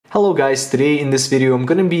Hello guys, today in this video I'm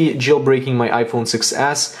gonna be jailbreaking my iPhone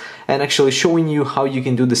 6s and actually showing you how you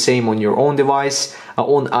can do the same on your own device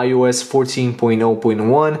on iOS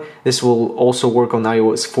 14.0.1. This will also work on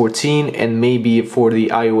iOS 14 and maybe for the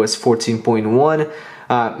iOS 14.1.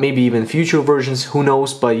 Maybe even future versions, who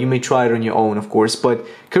knows, but you may try it on your own, of course. But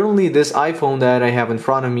currently this iPhone that I have in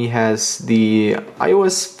front of me has the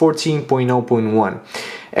iOS 14.0.1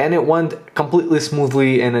 and it went completely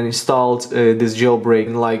smoothly, and I installed this jailbreak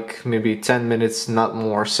in like maybe 10 minutes, not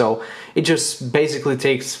more. So it just basically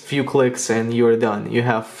takes a few clicks and you're done. You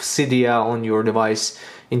have Cydia on your device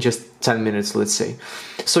in just 10 minutes, let's say.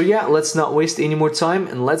 So yeah, let's not waste any more time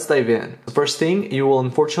and let's dive in. The first thing, you will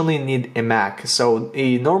unfortunately need a Mac. So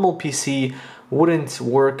a normal PC wouldn't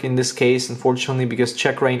work in this case, unfortunately, because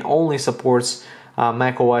CheckRa1n only supports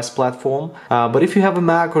Mac OS platform. But if you have a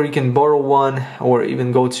Mac, or you can borrow one, or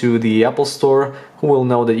even go to the Apple Store, who will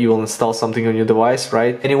know that you will install something on your device,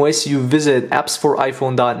 right? Anyways, you visit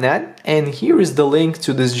appsforiphone.net and here is the link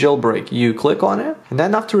to this jailbreak. You click on it and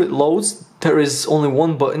then after it loads, there is only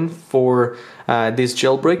one button for this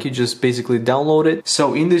jailbreak. You just basically download it.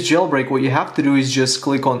 So in this jailbreak, what you have to do is just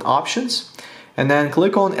click on Options and then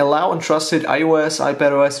click on Allow Untrusted iOS,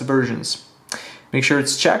 iPadOS versions. Make sure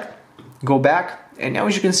it's checked. Go back, and now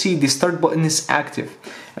as you can see, the Start button is active.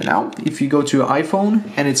 And now if you go to your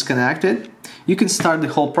iPhone and it's connected, you can start the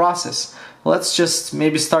whole process. Let's just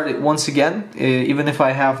maybe start it once again. Even if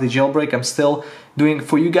I have the jailbreak, I'm still doing it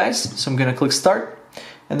for you guys. So I'm gonna click Start,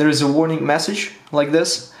 and there is a warning message like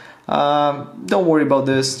this. Don't worry about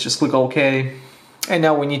this, just click OK. And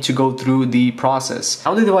now we need to go through the process.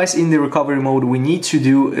 On the device in the recovery mode, we need to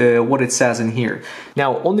do what it says in here.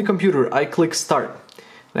 Now on the computer, I click Start.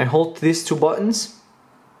 And I hold these two buttons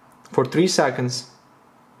for 3 seconds.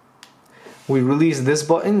 We release this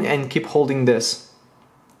button and keep holding this.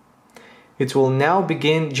 It will now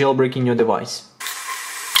begin jailbreaking your device.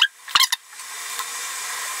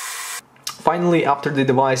 Finally, after the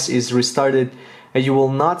device is restarted, you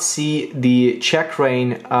will not see the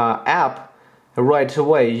CheckRa1n app right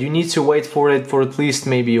away. You need to wait for it for at least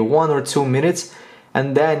maybe 1 or 2 minutes,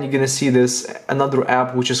 and then you're gonna see this another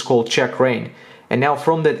app which is called CheckRa1n. And now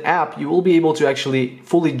from that app, you will be able to actually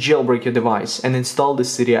fully jailbreak your device and install the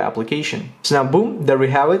Cydia application. So now boom, there we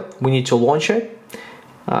have it. We need to launch it,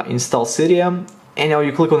 install Cydia, and now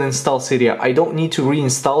you click on Install Cydia. I don't need to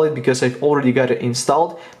reinstall it because I've already got it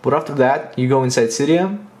installed, but after that, you go inside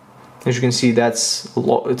Cydia. As you can see, it's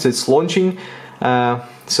launching,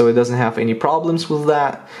 so it doesn't have any problems with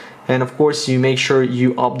that. And of course, you make sure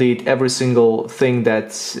you update every single thing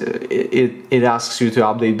that it asks you to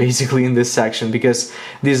update basically in this section, because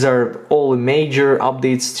these are all major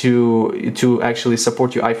updates to actually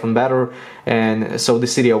support your iPhone better, and so the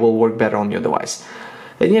Cydia will work better on your device.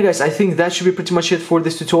 And yeah guys, I think that should be pretty much it for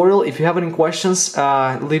this tutorial. If you have any questions,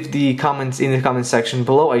 leave the comments in the comment section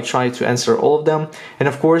below. I try to answer all of them. And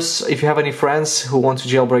of course, if you have any friends who want to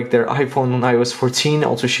jailbreak their iPhone on iOS 14,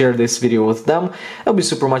 also share this video with them. That'll be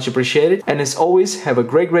super much appreciated. And as always, have a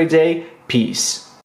great day. Peace.